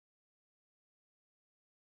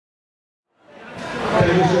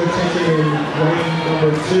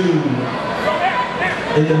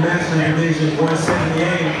in the Master Division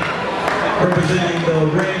 178. Representing the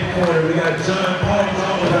red corner, we got John Paul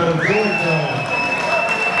Jones out of Georgia.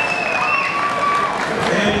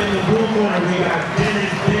 And in the blue corner, we got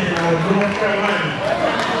Dennis Benton out of North Carolina.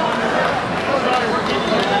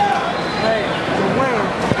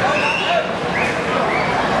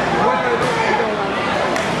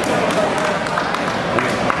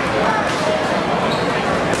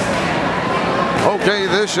 Okay,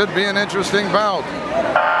 this should be an interesting bout.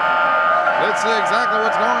 Let's see exactly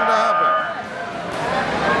what's going to happen.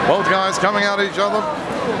 Both guys coming at each other,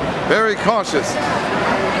 very cautious.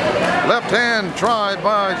 Left hand tried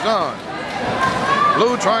by John.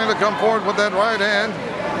 Blue trying to come forward with that right hand.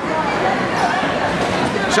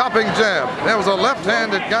 Chopping jab. There was a left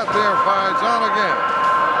hand that got there by John again.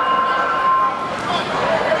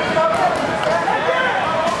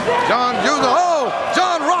 John used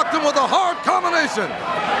John rocked him with a hard combination.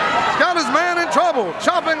 He's got his man in trouble.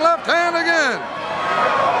 Chopping left hand again.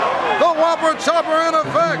 The whopper chopper in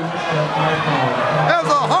effect. There's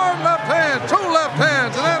a hard left hand, two left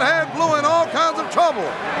hands, and that had Blue in all kinds of trouble.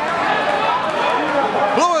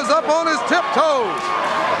 Blue is up on his tiptoes.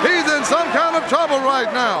 He's in some kind of trouble right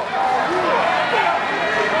now.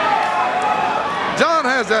 John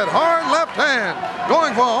has that hard left hand,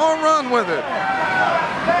 going for a home run with it.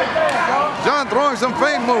 John throwing some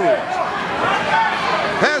feint moves.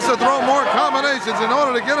 Has to throw more combinations in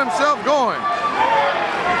order to get himself going.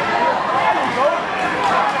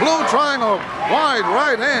 Blue trying a wide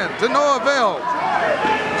right hand to no avail.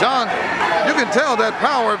 John, you can tell that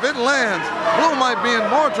power, if it lands, Blue might be in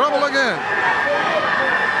more trouble again.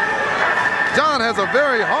 John has a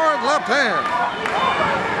very hard left hand.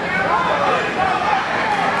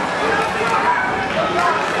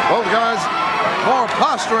 Both guys more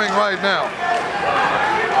posturing right now.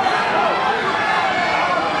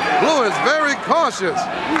 Blue is very cautious.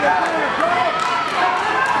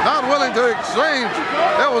 Not willing to exchange.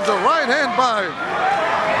 There was a right hand by,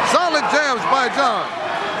 solid jabs by John.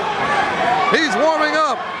 He's warming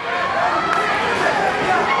up.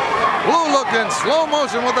 Blue looking slow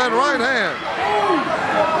motion with that right hand.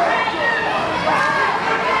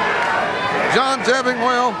 John jabbing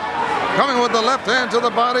well, coming with the left hand to the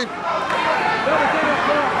body.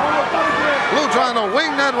 Blue trying to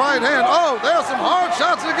wing that right hand. Oh, there's some hard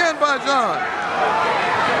shots again by John.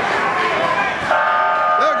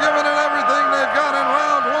 They're giving it everything they've got in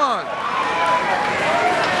round one.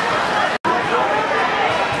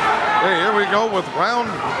 Hey, here we go with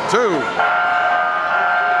round two.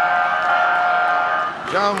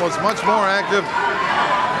 John was much more active.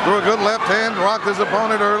 Threw a good left hand, rocked his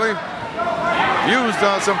opponent early. Used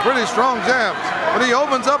some pretty strong jabs. But he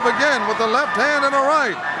opens up again with the left hand and a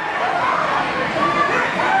right.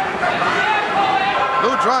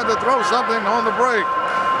 Blue tried to throw something on the break.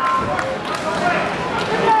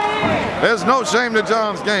 There's no shame to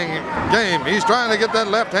John's game. He's trying to get that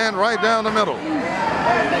left hand right down the middle.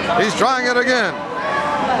 He's trying it again.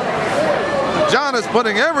 John is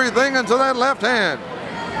putting everything into that left hand.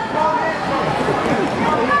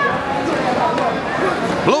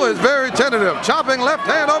 Blue is very tentative, chopping left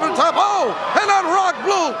hand over the top. Oh, and that rocked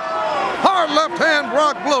Blue. Hard left hand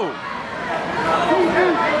rocked Blue.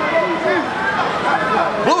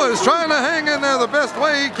 Blue is trying to hang in there the best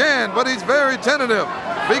way he can, but he's very tentative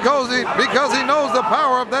because he knows the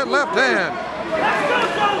power of that left hand.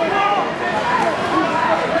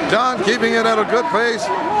 John keeping it at a good pace.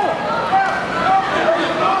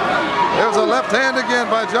 There's a left hand again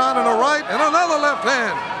by John and a right and another left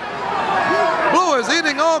hand. Blue is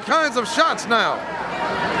eating all kinds of shots now.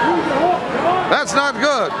 That's not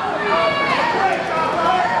good.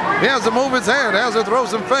 He has to move his head, has to throw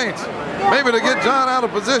some feints, maybe to get John out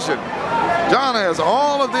of position. John has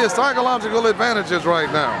all of the psychological advantages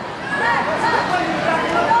right now.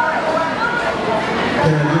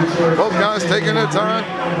 Both guys taking their time.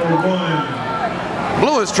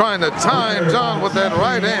 Blue is trying to time John with that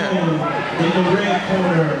right hand.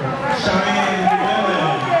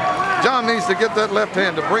 John needs to get that left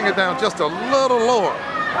hand to bring it down just a little lower.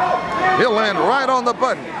 He'll land right on the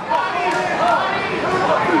button.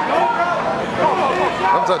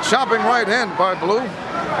 That's a chopping right hand by Blue.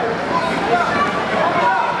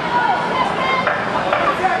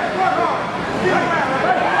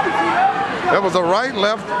 That was a right,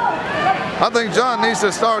 left. I think John needs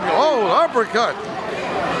to start. Oh, uppercut.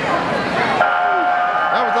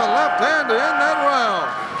 That was a left hand to end that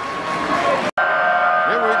round.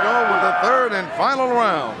 Here we go with the third and final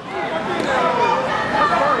round.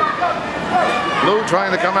 Blue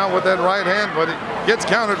trying to come out with that right hand, but he gets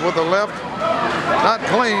countered with the left. Not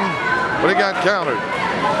clean, but he got countered.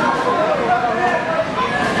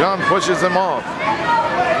 John pushes him off.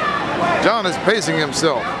 John is pacing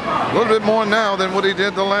himself a little bit more now than what he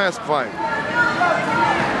did the last fight.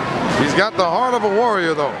 He's got the heart of a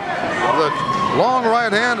warrior, though. The long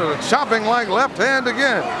right hand and a chopping like left hand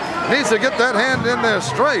again. Needs to get that hand in there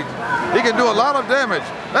straight. He can do a lot of damage.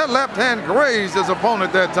 That left hand grazed his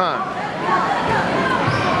opponent that time.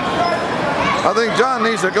 I think John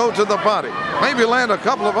needs to go to the body. Maybe land a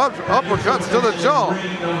couple of uppercuts to the jaw.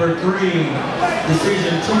 Number 3,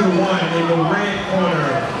 decision 2-1 in the red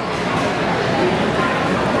corner.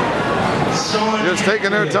 Just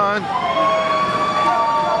taking their time.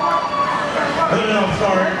 No,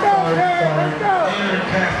 sorry. Aaron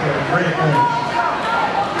Casper, red corner.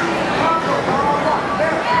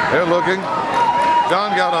 They're looking.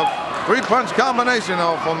 John got a 3-punch combination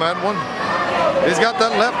off on that one. He's got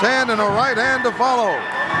that left hand and a right hand to follow.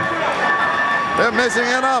 They're mixing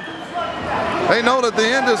it up. They know that the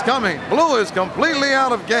end is coming. Blue is completely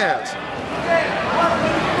out of gas.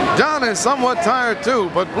 John is somewhat tired too,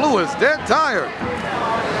 but Blue is dead tired.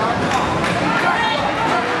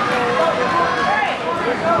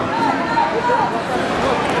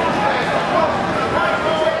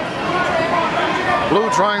 Blue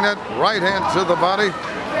trying that right hand to the body,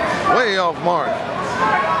 way off mark.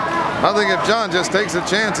 I think if John just takes a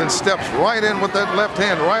chance and steps right in with that left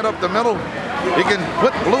hand right up the middle, he can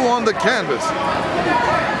put Blue on the canvas.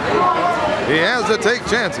 He has to take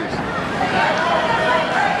chances.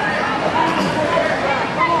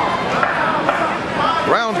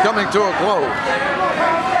 Round coming to a close.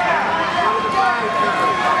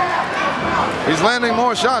 He's landing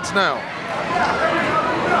more shots now.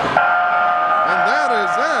 And that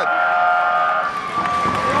is it.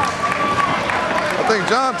 I think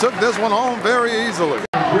John took this one home very easily.